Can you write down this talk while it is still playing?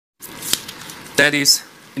That is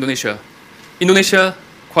Indonesia. Indonesia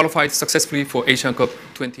qualified successfully for Asian Cup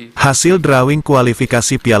 20. Hasil drawing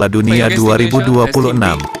kualifikasi Piala Dunia 2026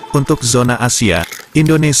 untuk zona Asia,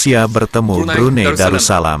 Indonesia bertemu Brunei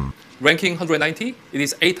Darussalam. Ranking 190, it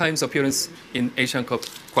is 8 times appearance in Asian Cup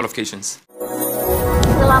qualifications.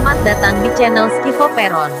 Selamat datang di channel Skivo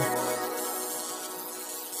Peron.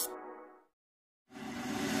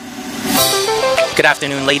 Good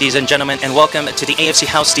afternoon, ladies and gentlemen, and welcome to the AFC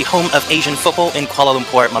House, the home of Asian football in Kuala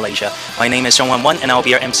Lumpur, Malaysia. My name is Zona, and I will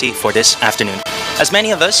be your MC for this afternoon. As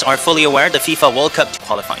many of us are fully aware, the FIFA World Cup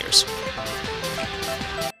qualifiers.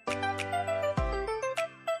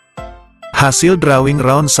 Hasil Drawing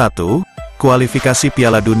Round 1, Kualifikasi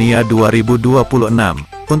Piala Dunia 2026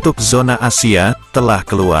 untuk zona Asia telah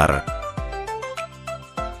keluar.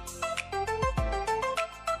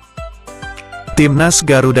 Timnas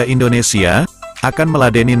Garuda Indonesia akan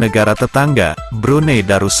meladeni negara tetangga, Brunei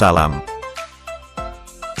Darussalam.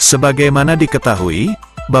 Sebagaimana diketahui,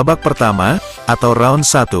 babak pertama, atau round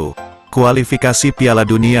 1, kualifikasi Piala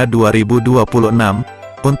Dunia 2026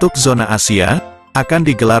 untuk zona Asia akan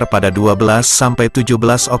digelar pada 12–17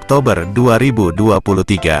 Oktober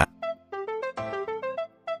 2023.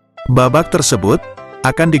 Babak tersebut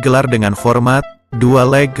akan digelar dengan format 2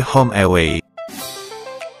 leg home away.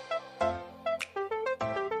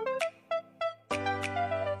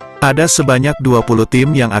 Ada sebanyak 20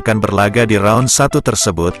 tim yang akan berlaga di round 1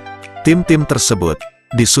 tersebut. Tim-tim tersebut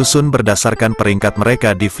disusun berdasarkan peringkat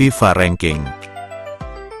mereka di FIFA Ranking.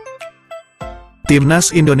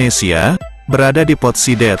 Timnas Indonesia berada di pot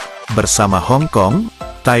seeded bersama Hong Kong,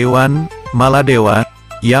 Taiwan, Maladewa,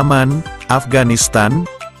 Yaman, Afghanistan,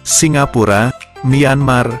 Singapura,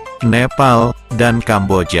 Myanmar, Nepal, dan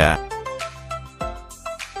Kamboja.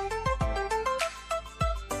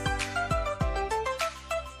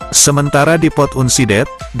 Sementara di pot unseeded,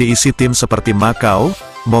 diisi tim seperti Macau,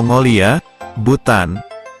 Mongolia, Bhutan,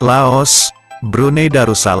 Laos, Brunei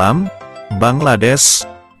Darussalam, Bangladesh,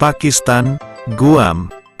 Pakistan,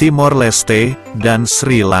 Guam, Timor Leste, dan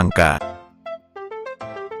Sri Lanka.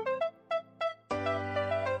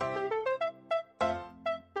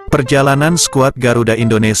 Perjalanan skuad Garuda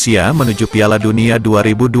Indonesia menuju Piala Dunia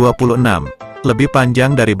 2026 lebih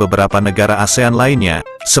panjang dari beberapa negara ASEAN lainnya,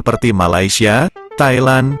 seperti Malaysia,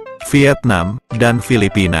 Thailand, Vietnam, dan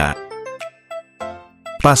Filipina.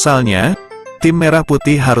 Pasalnya, tim Merah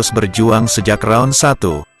Putih harus berjuang sejak round 1,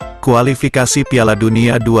 kualifikasi Piala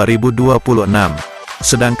Dunia 2026,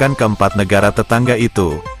 sedangkan keempat negara tetangga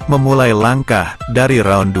itu memulai langkah dari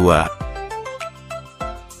round 2.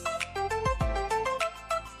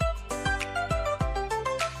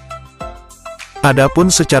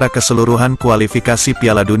 Adapun secara keseluruhan kualifikasi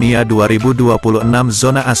Piala Dunia 2026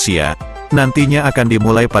 zona Asia, nantinya akan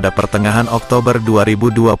dimulai pada pertengahan Oktober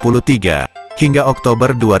 2023, hingga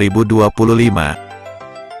Oktober 2025.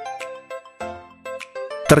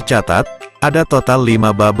 Tercatat, ada total 5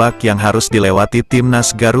 babak yang harus dilewati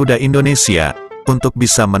Timnas Garuda Indonesia, untuk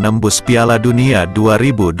bisa menembus Piala Dunia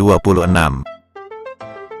 2026.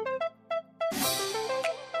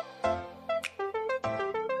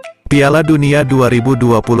 Piala Dunia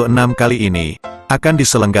 2026 kali ini, akan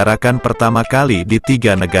diselenggarakan pertama kali di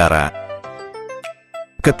 3 negara.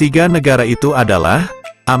 Ketiga negara itu adalah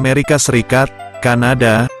Amerika Serikat,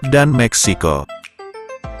 Kanada, dan Meksiko.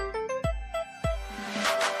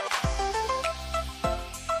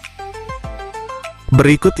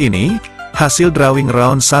 Berikut ini, hasil drawing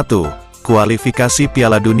round 1, kualifikasi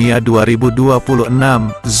Piala Dunia 2026,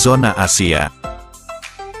 zona Asia.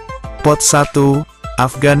 Pot 1,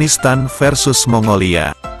 Afghanistan versus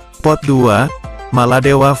Mongolia. Pot 2,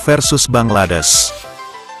 Maladewa versus Bangladesh.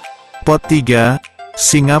 Pot 3,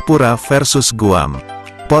 Singapura versus Guam.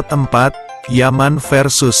 Pot 4, Yaman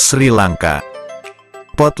versus Sri Lanka.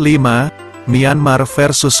 Pot 5, Myanmar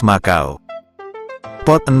versus Macau.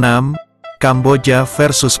 Pot 6, Kamboja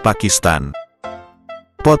versus Pakistan.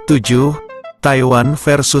 Pot 7, Taiwan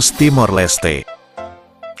versus Timor Leste.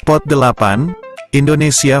 Pot 8,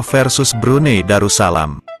 Indonesia versus Brunei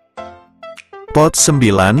Darussalam. Pot 9,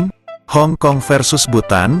 Hong Kong versus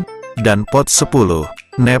Bhutan, dan pot 10,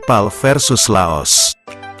 Nepal versus Laos.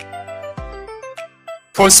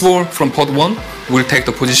 First four from pot 1 will take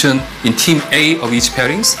the position in team A of each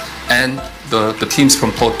pairings, and the teams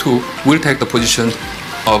from pot 2 will take the position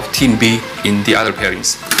of team B in the other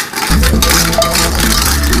pairings.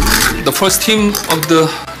 The first team of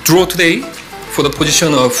the draw today for the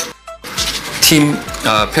position of team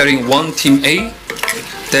pairing 1, team A,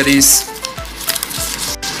 that is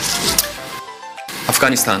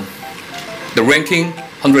Afghanistan. The ranking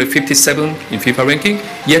 157 in FIFA ranking,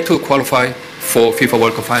 yet to qualify for FIFA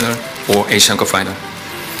World Cup final or Asian Cup final.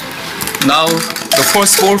 Now, the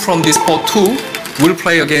first ball from this pot 2 will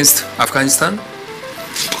play against Afghanistan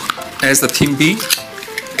as the team B.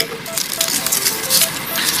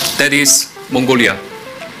 That is Mongolia.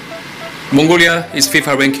 Mongolia is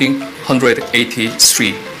FIFA ranking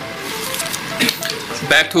 183.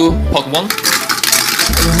 Back to pot 1.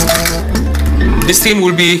 This team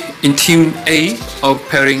will be in team A of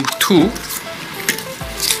pairing 2.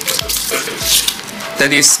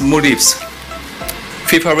 That is Maldives.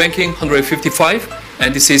 FIFA ranking 155,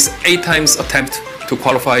 and this is 8 times attempt to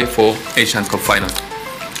qualify for Asian Cup final.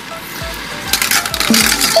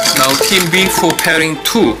 Now team B for pairing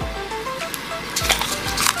 2.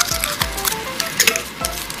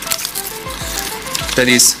 That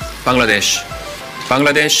is Bangladesh.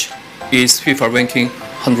 Bangladesh is FIFA ranking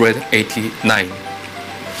 189.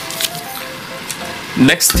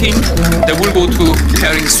 Next team that will go to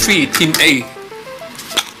pairing 3, team A.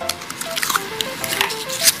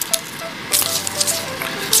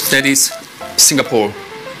 That is Singapore.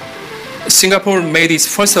 Singapore made its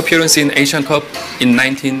first appearance in Asian Cup in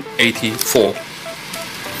 1984.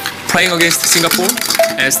 Playing against Singapore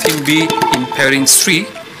as team B in pairing 3.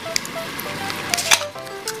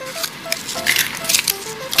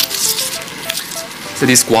 That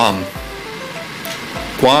is Guam.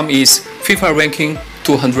 Guam is FIFA ranking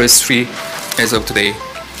 203 as of today.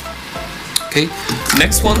 Okay.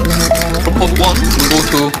 Next one, for pot 1, we'll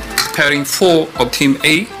go to pairing 4 of team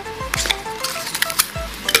A.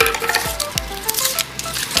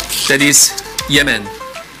 That is Yemen.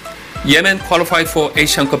 Yemen qualified for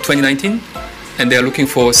Asian Cup 2019, and they are looking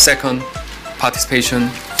for second participation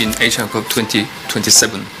in Asian Cup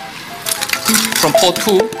 2027. From pot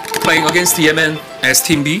 2, playing against Yemen as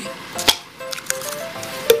team B,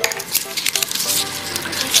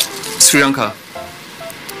 Sri Lanka.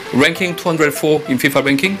 Ranking 204 in FIFA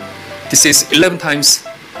ranking. This is 11 times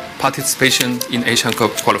participation in Asian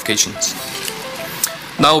Cup qualifications.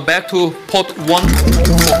 Now back to pot 1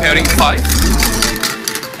 for pairing 5.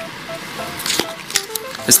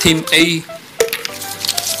 As team A,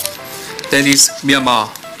 that is Myanmar.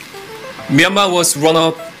 Myanmar was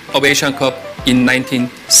runner-up of Asian Cup in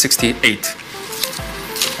 1968.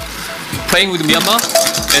 Playing with Myanmar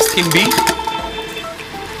as team B.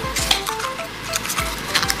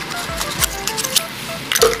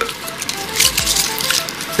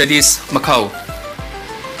 That is Macau.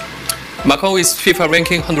 Macau is FIFA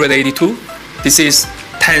ranking 182. This is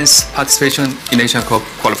 10th participation in Asian Cup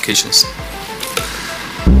qualifications.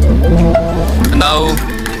 Now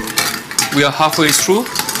we are halfway through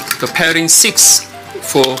the pairing 6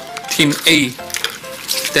 for team A.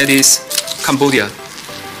 That is Cambodia.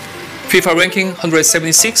 FIFA ranking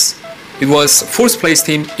 176. It was 4th place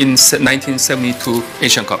team in 1972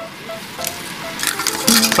 Asian Cup.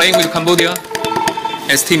 Playing with Cambodia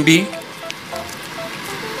as team B.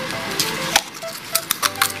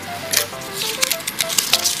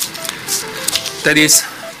 That is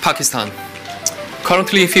Pakistan.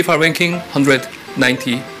 Currently FIFA ranking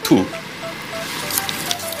 192.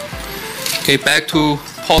 Okay, back to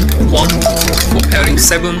pot 1 for pairing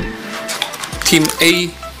 7. Team A.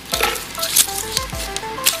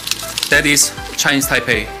 That is Chinese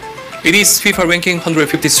Taipei. It is FIFA ranking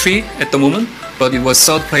 153 at the moment, but it was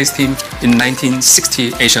 3rd place team in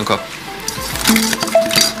 1960 Asian Cup.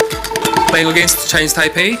 Playing against Chinese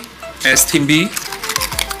Taipei as team B.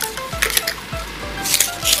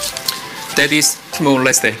 That is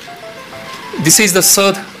Timor-Leste. This is the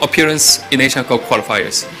 3rd appearance in Asian Cup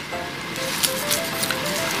qualifiers.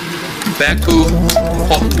 Back to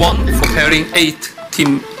pot 1 for pairing 8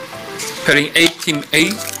 team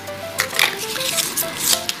A.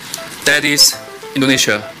 That is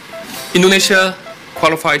Indonesia. Indonesia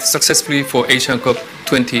qualified successfully for Asian Cup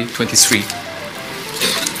 2023.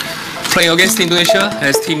 Playing against Indonesia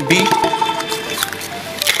as team B.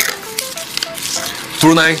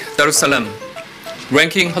 Brunei Darussalam.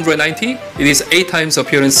 Ranking 190, it is 8 times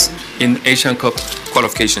appearance in Asian Cup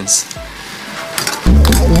qualifications.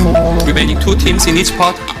 Remaining 2 teams in each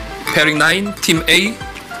pot. Pairing 9, team A.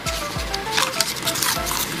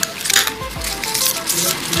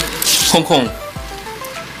 Hong Kong.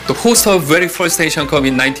 The host of very first Asian Cup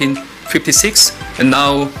in 1956, and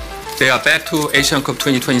now they are back to Asian Cup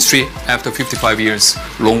 2023 after 55 years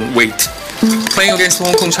long wait. Playing against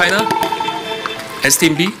Hong Kong, China as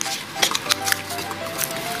team B.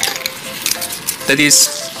 That is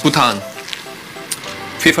Bhutan.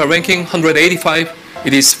 FIFA ranking 185.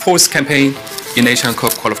 It is 4th campaign in Asian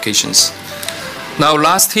Cup qualifications. Now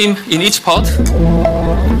last team in each pot.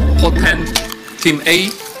 Pot 10, team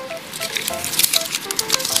A.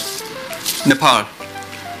 Nepal.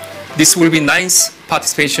 This will be 9th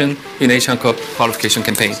participation in Asian Cup qualification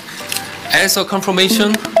campaign. As a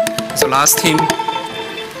confirmation, the last team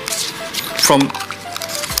from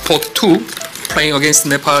Port 2 playing against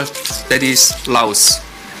Nepal, that is Laos.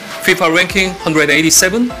 FIFA ranking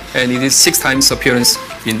 187, and it is 6 times appearance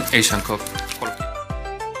in Asian Cup.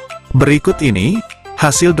 Berikut ini,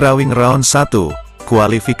 hasil drawing round 1,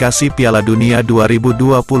 kualifikasi Piala Dunia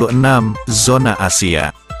 2026, Zona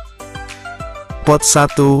Asia. Pot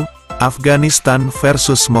 1, Afghanistan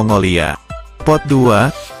versus Mongolia. Pot 2,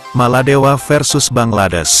 Maladewa versus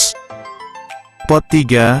Bangladesh. Pot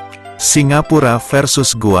 3, Singapura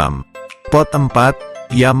versus Guam. Pot 4,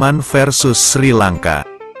 Yaman versus Sri Lanka.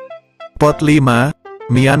 Pot 5,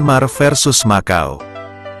 Myanmar versus Macau.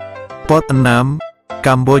 Pot 6,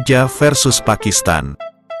 Kamboja versus Pakistan.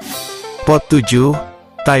 Pot 7,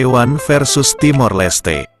 Taiwan versus Timor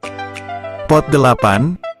Leste. Pot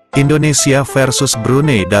 8, Indonesia versus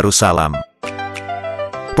Brunei Darussalam.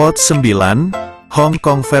 Pot 9, Hong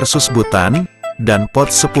Kong versus Bhutan, dan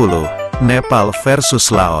pot 10, Nepal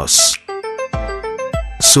versus Laos.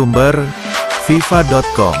 Sumber,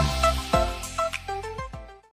 FIFA.com.